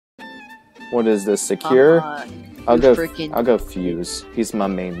What is this? Secure? I'll go freaking Fuse. He's my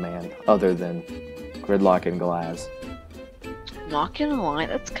main man, other than Gridlock and Glass. Not gonna lie,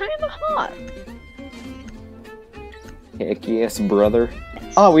 that's kind of hot. Heck yes, brother.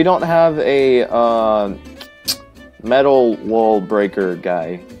 Oh, we don't have a metal wall breaker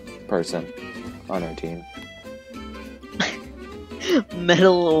person on our team.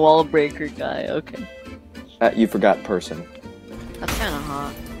 Metal wall breaker guy, okay. You forgot person. That's kind of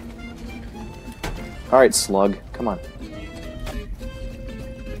hot. Alright, Slug, come on.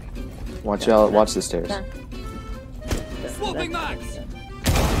 Watch out, watch the stairs.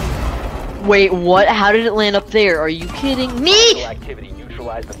 Wait, what? How did it land up there? Are you kidding me?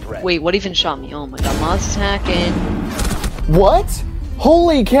 Wait, what even shot me? Oh my god, Moz is hacking. What?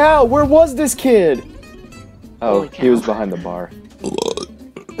 Holy cow, where was this kid? Oh, he was behind the bar.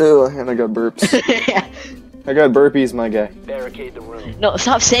 Ew, and I got burps. I got burpees, my guy. Barricade the room. No,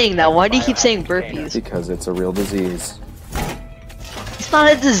 stop saying that. Why do you keep saying burpees? Because it's a real disease. It's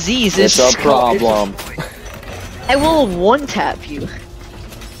not a disease, It's a problem. I will one-tap you.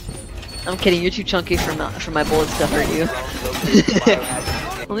 I'm kidding, you're too chunky for my bullets to hurt you.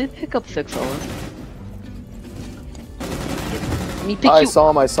 Let me pick up Thick Fella. Let me pick I saw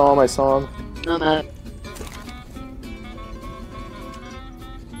him. No, man.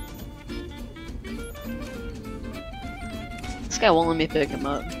 This guy won't let me pick him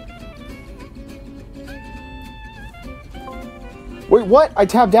up. Wait, what? I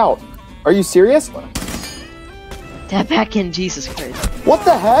tabbed out. Are you serious? Tap back in, Jesus Christ. What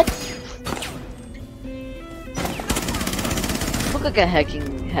the heck? Look like a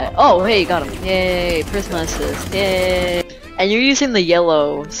hacking head. Oh, hey, got him. Yay, Prisma assist. Yay. And you're using the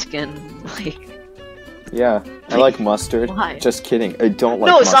yellow skin. Like. Yeah, I like mustard. Why? Just kidding. I don't like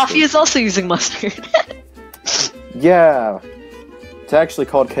no, mustard. Sophie is also using mustard. Yeah. It's actually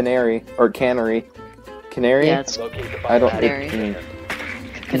called canary. Or cannery. Canary? Yeah, it's I don't. canary.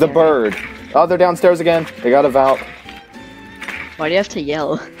 The bird. Oh, they're downstairs again. They got a valve. Why do you have to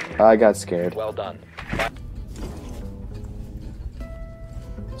yell? I got scared. Well done.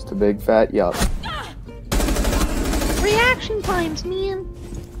 Just a big fat yup. Reaction times, man.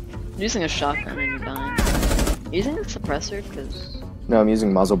 I'm using a shotgun and you're dying. Using a suppressor, because No, I'm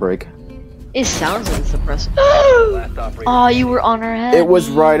using muzzle brake. it sounds like a suppressor. Oh, you were on her head. It was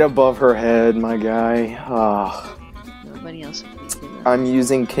right above her head, my guy. Ah. Nobody else. I'm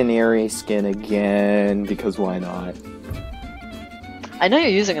using canary skin again because why not? I know you're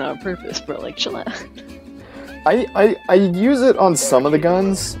using it on purpose, but like, chill out. I use it on some of the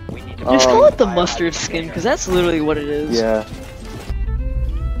guns. Just call it the mustard skin, because that's literally what it is. Yeah.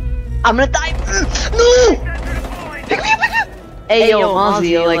 I'm gonna die. No! Pick me up, pick me up! Hey, yo,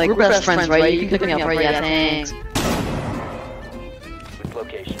 Mozzie, like, we're best friends, right? You can pick me up, right? Yeah, thanks.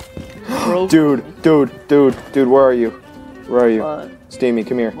 Location. Dude, where are you? Where are you? What? Steamy,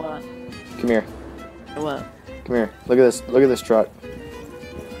 come here. What? Come here. What? Come here. Look at this truck.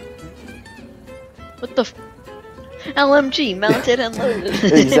 What the f- LMG, mounted and loaded.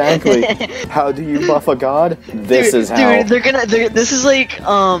 Exactly. How do you buff a god? This is how. Dude, this is like,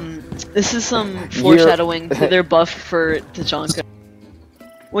 this is some foreshadowing to their buff for Tachanka.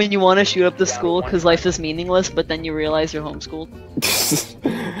 When you want to shoot up the school because life is meaningless, but then you realize you're homeschooled.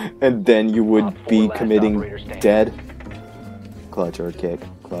 And then you would be committing dead. Clutch or kick.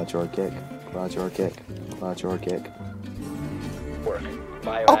 Clutch or kick. Clutch or kick. Clutch or kick. Work.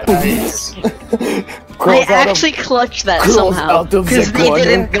 Oh, please! I actually clutched that somehow because they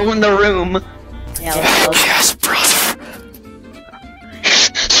didn't go in the room. Yeah, yes, brother.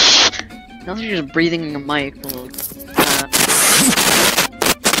 Now you're just breathing in your mic.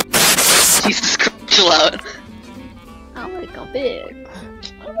 Jesus Christ, chill out. I like a big.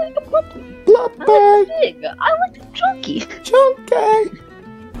 I like a puppy. Puppy. I like a big. I like a chunky. Chunky.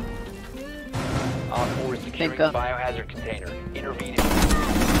 On 4 securing the biohazard container. Intervening.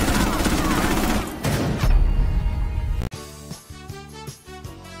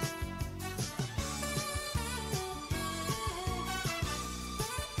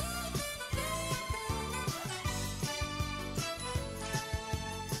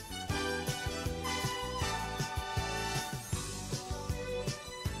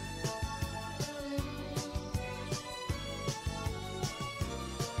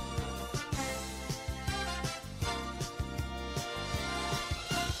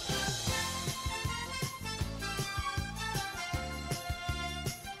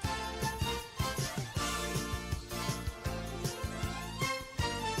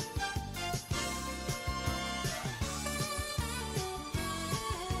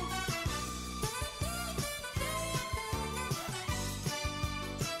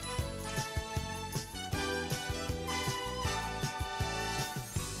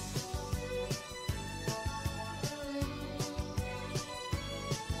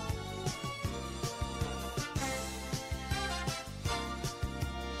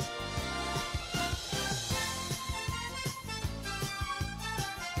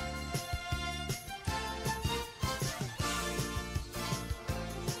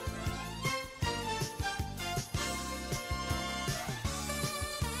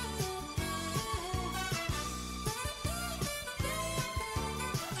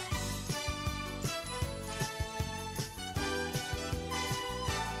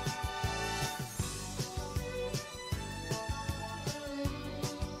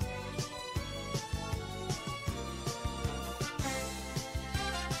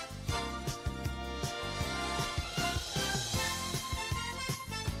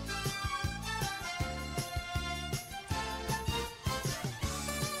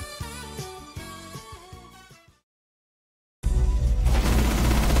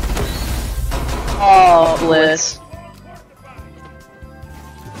 Oh, Blitz.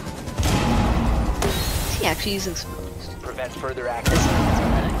 Is he actually using smokes? Prevent further access.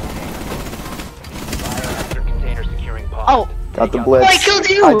 Biohazard container securing pod. Oh! Got the blitz. Oh, I killed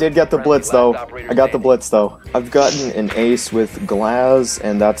you! I did get the blitz though. I got the blitz though. I've gotten an ace with Glaz,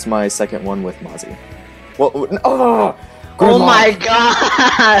 and that's my second one with Mozzie. Well, oh! Oh my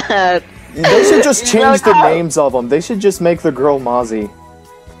god! They should just change the names of them. They should just make the girl Mozzie.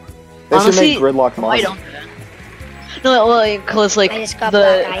 They should make Gridlock Mozzie. I don't. No, well, cause like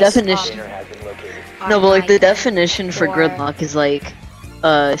the definition. No, but like the definition for Gridlock is like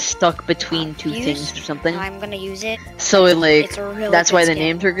stuck between two things or something. I'm gonna use it. So it like Really that's why the skin.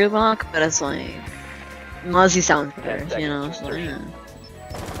 names are Gridlock, but it's like Mozzie sounds better, you know. So, yeah.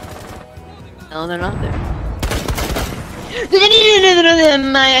 No, they're not there.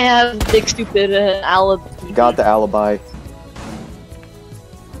 I have big stupid alibi. Got the alibi.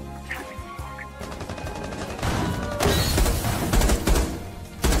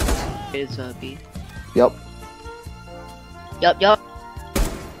 Is B. Yep. Yup.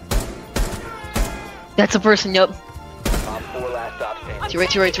 That's a person, yup. To your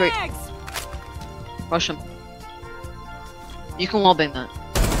right. Rush him. You can wallbang that.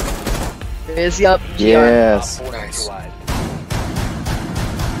 There is, yup. Yes. Nice.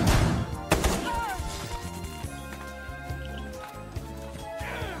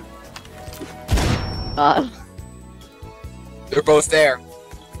 They're both there.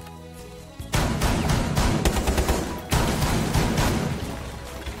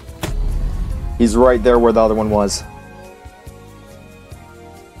 He's right there where the other one was.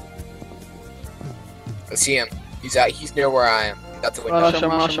 I see him. He's near where I am. That's the window.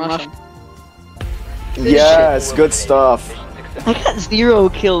 Rush him. Yes, good stuff. I got 0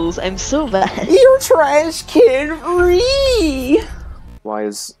 kills. I'm so bad. You're trash, kid. Ree. Why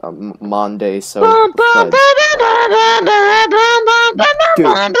is Monday so?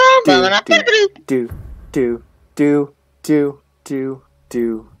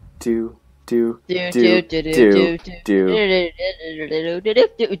 Do. Do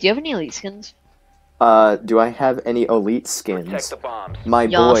you have any elite skins? Do I have any elite skins? My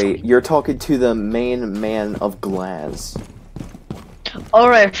boy, you're talking to the main man of Glaz.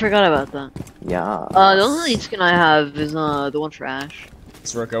 Alright, I forgot about that. Yeah. The only elite skin I have is the one for Ash.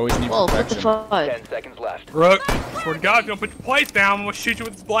 This Rook always needs Well, what the protection. fuck? 10 seconds left. Rook, swear to God, don't put your plates down, I'm gonna shoot you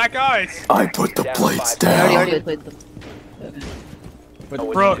with his black eyes. I put the plates I already down. played them.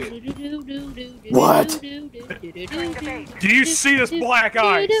 Rook, What? do you see this black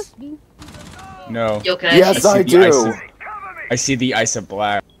eyes? No. Yo, can Yes, I see the ice do. of- I see the ice of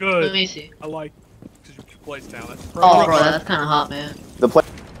black. Let Good. me see. I like because you put your plates down. That's Oh, bro, that's kind of hot, man. The play.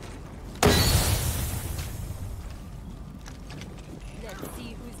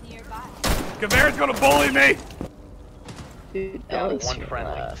 Kavera's gonna bully me. Dude, Down to Alex, one you're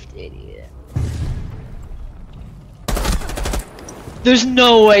friendly. left, idiot. There's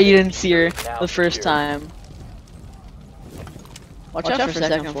no way you didn't see her the first time. Watch out for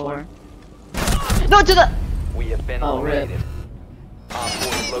second floor. No, to the. We have been Oh, rip. eliminated. Op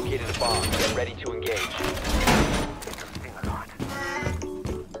 4 has located a bomb. Get ready to engage.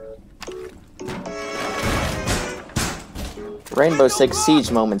 Rainbow Six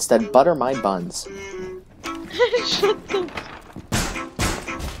Siege moments that butter my buns. Shut the.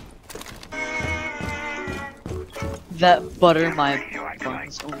 That butter my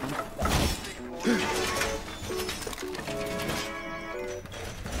buns. Oh my god.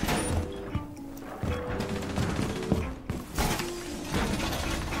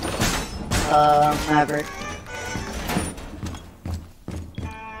 Maverick.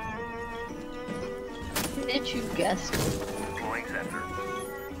 Did you guess?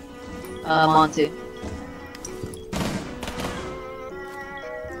 Monty.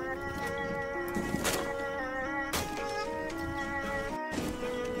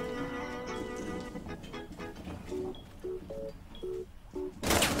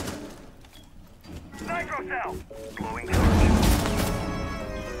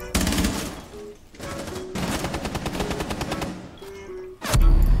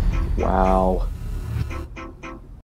 Wow.